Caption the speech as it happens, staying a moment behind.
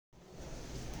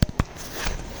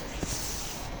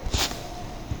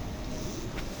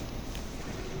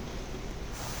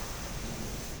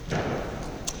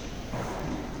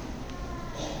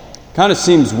Kind of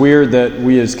seems weird that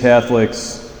we as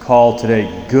Catholics call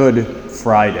today Good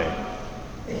Friday.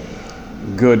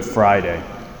 Good Friday.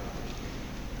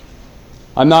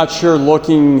 I'm not sure,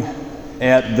 looking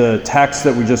at the text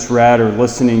that we just read or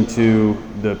listening to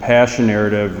the Passion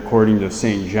narrative according to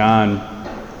St. John,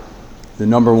 the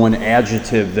number one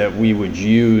adjective that we would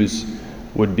use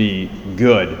would be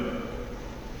good.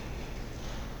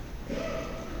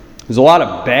 There's a lot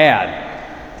of bad.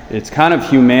 It's kind of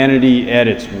humanity at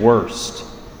its worst.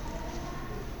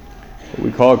 We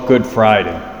call it Good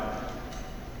Friday.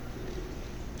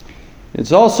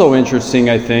 It's also interesting,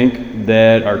 I think,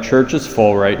 that our church is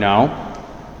full right now.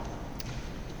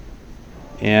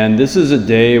 And this is a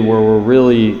day where we're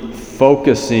really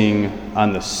focusing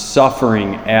on the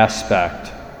suffering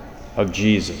aspect of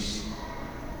Jesus.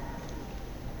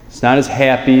 It's not as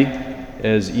happy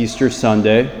as Easter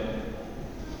Sunday.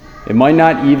 It might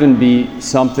not even be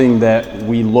something that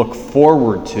we look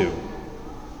forward to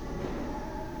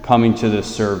coming to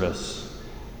this service.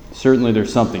 Certainly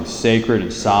there's something sacred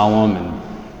and solemn and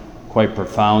quite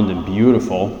profound and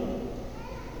beautiful.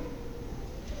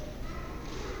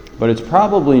 But it's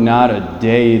probably not a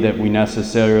day that we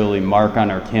necessarily mark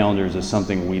on our calendars as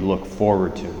something we look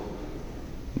forward to,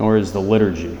 nor is the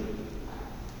liturgy.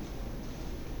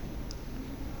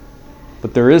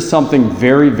 But there is something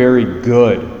very, very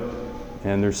good,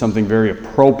 and there's something very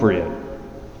appropriate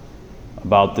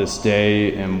about this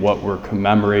day and what we're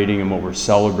commemorating and what we're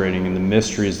celebrating and the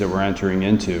mysteries that we're entering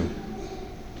into.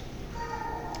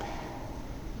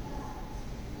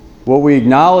 What we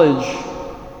acknowledge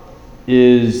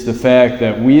is the fact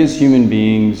that we as human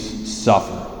beings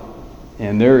suffer,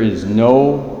 and there is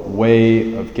no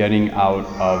way of getting out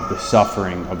of the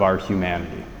suffering of our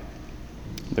humanity.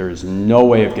 There is no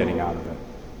way of getting out of it.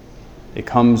 It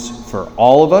comes for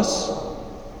all of us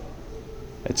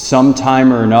at some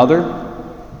time or another,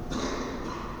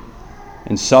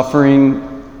 and suffering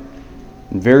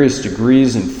in various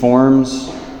degrees and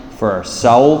forms for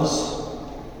ourselves,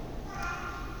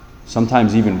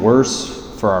 sometimes even worse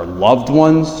for our loved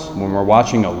ones, when we're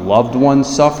watching a loved one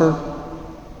suffer,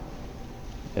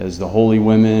 as the holy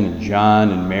women and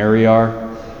John and Mary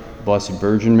are, Blessed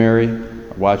Virgin Mary,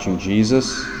 are watching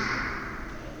Jesus.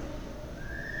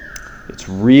 It's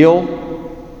real,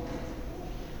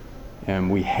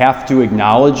 and we have to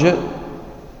acknowledge it,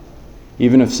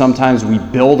 even if sometimes we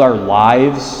build our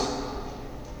lives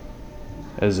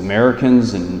as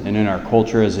Americans and in our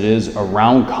culture as it is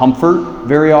around comfort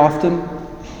very often.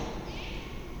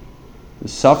 The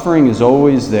suffering is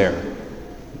always there.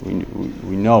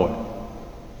 We know it.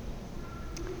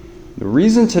 The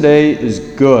reason today is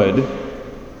good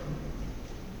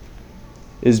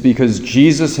is because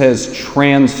Jesus has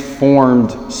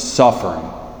transformed suffering.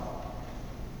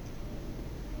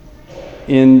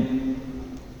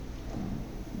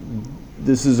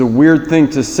 This is a weird thing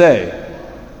to say.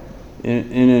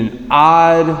 In an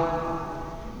odd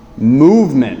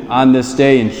movement on this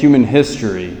day in human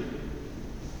history,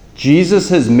 Jesus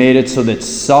has made it so that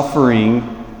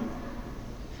suffering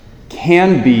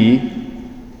can be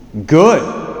good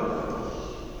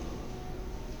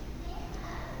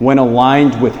when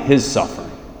aligned with his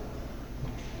suffering.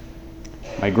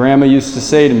 My grandma used to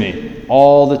say to me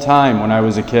all the time when I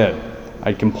was a kid,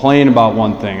 I'd complain about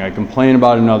one thing, I'd complain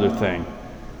about another thing.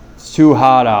 It's too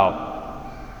hot out.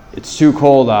 It's too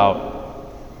cold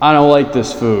out. I don't like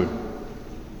this food.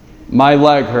 My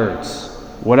leg hurts.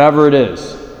 Whatever it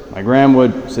is. My grandma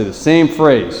would say the same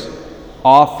phrase,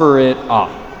 offer it up.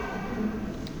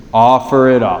 Offer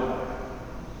it up.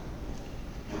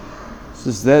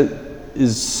 That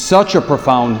is such a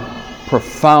profound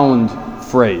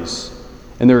phrase.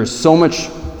 And there is so much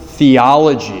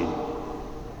theology,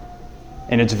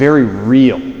 and it's very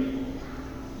real.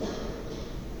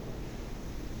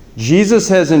 Jesus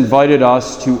has invited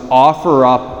us to offer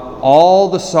up all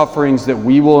the sufferings that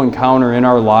we will encounter in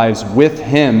our lives with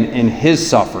him in his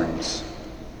sufferings.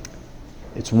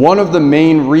 It's one of the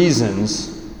main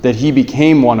reasons that he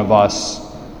became one of us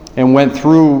and went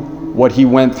through what he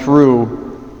went through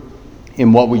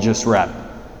in what we just read.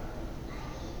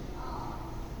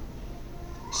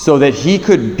 So that he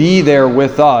could be there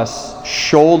with us,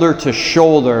 shoulder to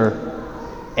shoulder,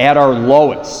 at our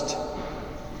lowest.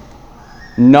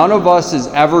 None of us is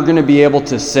ever going to be able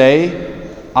to say,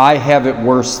 I have it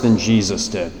worse than Jesus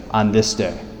did on this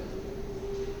day.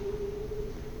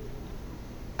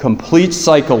 Complete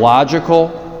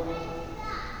psychological,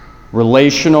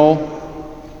 relational,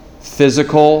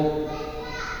 physical,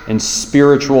 and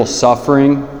spiritual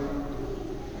suffering.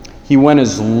 He went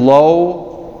as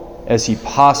low as he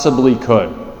possibly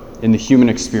could in the human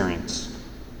experience.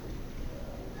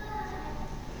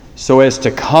 so as to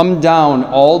come down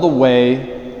all the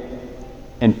way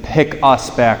and pick us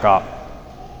back up.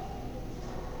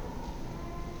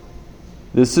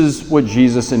 This is what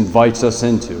Jesus invites us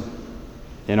into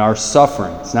in our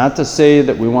suffering. It's not to say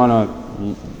that we want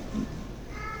to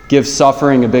give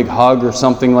suffering a big hug or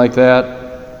something like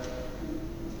that,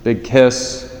 big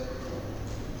kiss.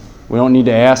 We don't need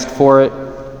to ask for it.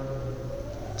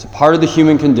 It's a part of the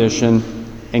human condition,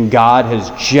 and God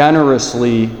has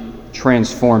generously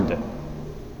transformed it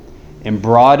and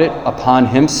brought it upon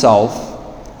himself.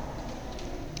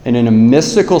 And in a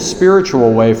mystical,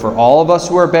 spiritual way, for all of us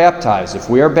who are baptized, if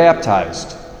we are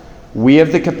baptized, we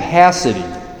have the capacity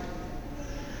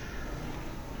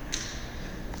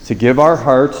to give our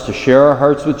hearts, to share our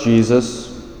hearts with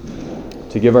Jesus,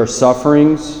 to give our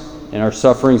sufferings and our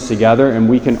sufferings together, and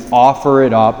we can offer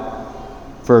it up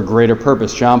for a greater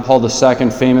purpose. John Paul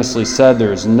II famously said,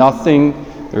 there is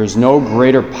no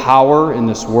greater power in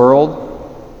this world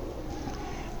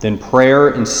than prayer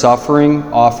and suffering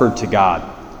offered to God.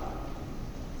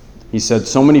 He said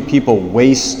so many people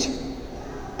waste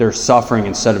their suffering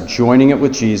instead of joining it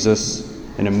with Jesus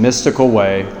in a mystical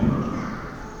way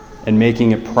and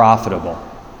making it profitable.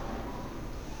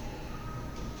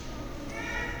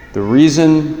 The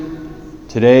reason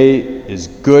today is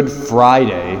Good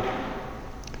Friday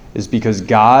is because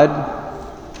God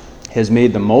has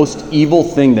made the most evil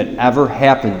thing that ever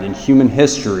happened in human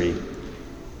history.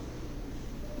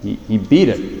 He beat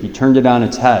it. He turned it on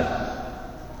its head.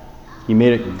 He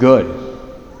made it good.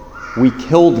 We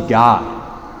killed God.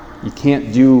 You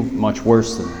can't do much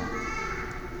worse than that.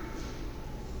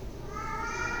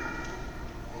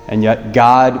 And yet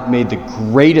God made the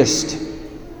greatest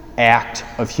act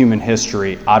of human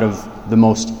history out of the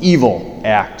most evil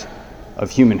act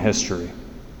of human history,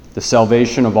 the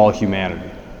salvation of all humanity.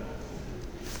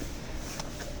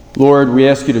 Lord, we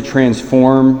ask you to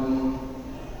transform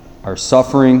our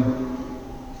suffering.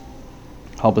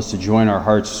 Help us to join our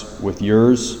hearts with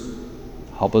yours.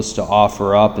 Help us to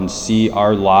offer up and see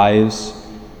our lives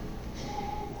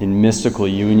in mystical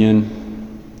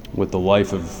union with the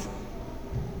life of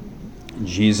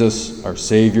Jesus, our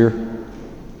Savior.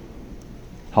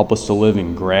 Help us to live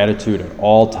in gratitude at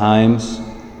all times,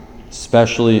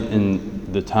 especially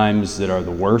in the times that are the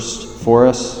worst for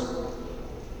us.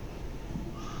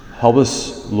 Help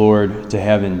us, Lord, to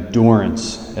have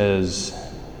endurance as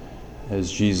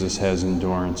Jesus has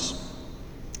endurance,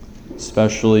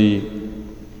 especially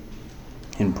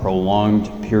in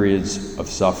prolonged periods of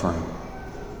suffering.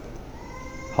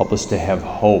 Help us to have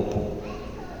hope,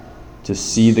 to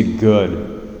see the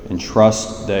good and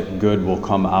trust that good will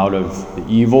come out of the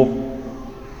evil,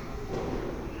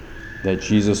 that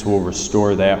Jesus will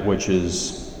restore that which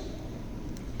is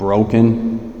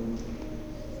broken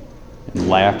and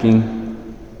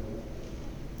lacking.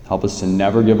 Help us to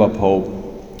never give up hope.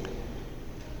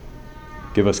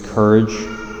 Give us courage.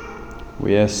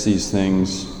 We ask these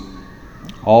things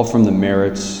all from the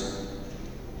merits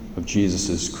of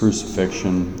Jesus'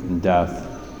 crucifixion and death.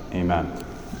 Amen.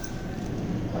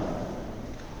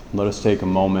 Let us take a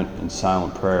moment in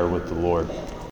silent prayer with the Lord.